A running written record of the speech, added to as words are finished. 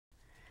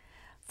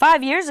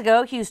5 years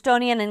ago,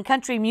 Houstonian and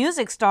country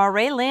music star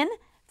RaeLynn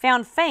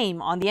found fame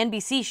on the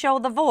NBC show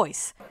The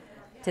Voice.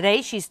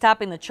 Today, she's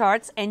topping the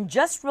charts and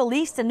just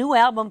released a new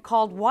album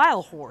called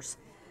Wild Horse.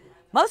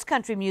 Most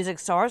country music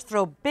stars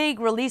throw big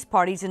release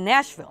parties in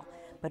Nashville,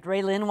 but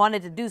RaeLynn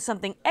wanted to do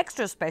something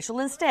extra special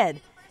instead.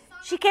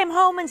 She came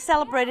home and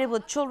celebrated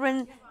with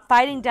children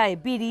fighting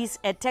diabetes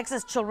at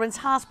Texas Children's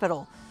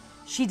Hospital.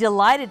 She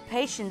delighted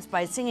patients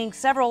by singing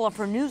several of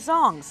her new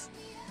songs.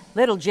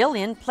 Little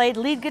Jillian played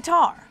lead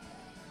guitar.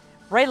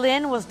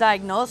 RaeLynn was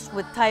diagnosed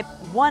with type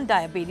 1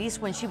 diabetes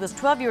when she was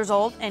 12 years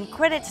old and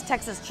credits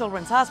Texas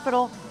Children's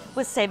Hospital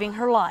with saving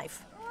her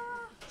life.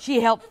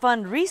 She helped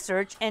fund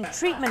research and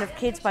treatment of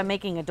kids by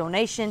making a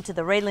donation to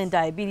the RaeLynn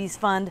Diabetes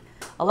Fund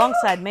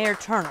alongside Mayor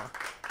Turner.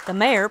 The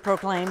mayor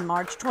proclaimed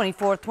March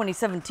 24,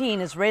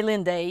 2017 as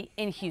RaeLynn Day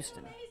in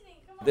Houston.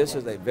 This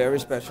is a very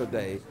special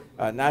day,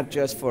 not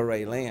just for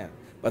RaeLynn,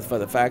 but for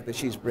the fact that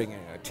she's bringing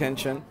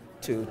attention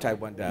to type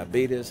 1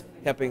 diabetes,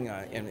 helping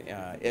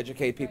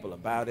educate people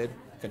about it,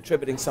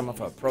 contributing some of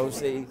her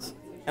proceeds.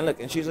 And look,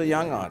 and she's a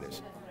young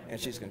artist, and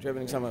she's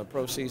contributing some of her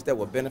proceeds that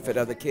will benefit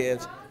other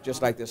kids,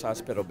 just like this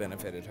hospital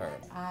benefited her.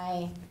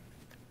 I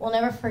will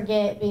never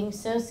forget being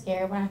so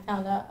scared when I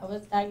found out I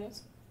was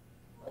diagnosed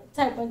with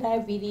type 1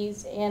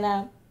 diabetes,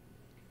 and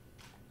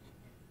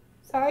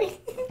sorry.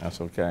 That's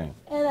okay.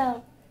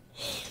 And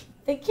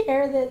the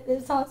care that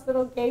this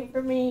hospital gave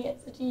for me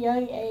at such a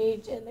young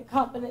age, and the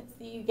confidence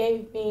that you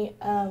gave me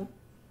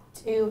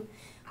to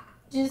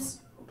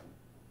just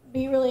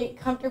be really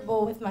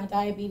comfortable with my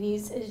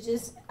diabetes is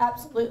just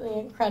absolutely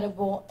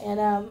incredible.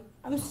 And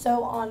I'm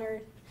so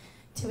honored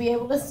to be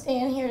able to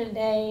stand here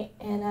today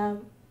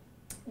and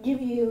give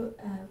you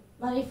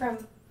money from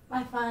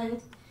my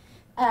fund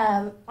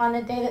on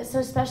a day that's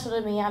so special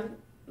to me.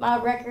 My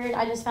record,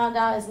 I just found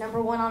out, is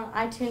 #1 on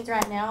iTunes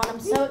right now, and I'm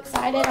so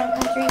excited on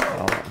country.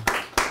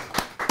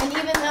 And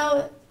even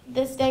though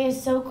this day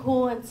is so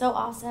cool and so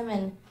awesome,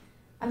 and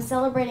I'm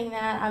celebrating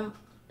that, I'm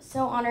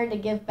so honored to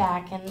give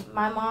back. And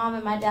my mom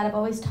and my dad have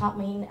always taught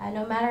me,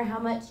 no matter how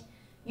much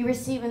you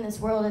receive in this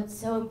world, it's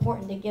so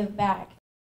important to give back.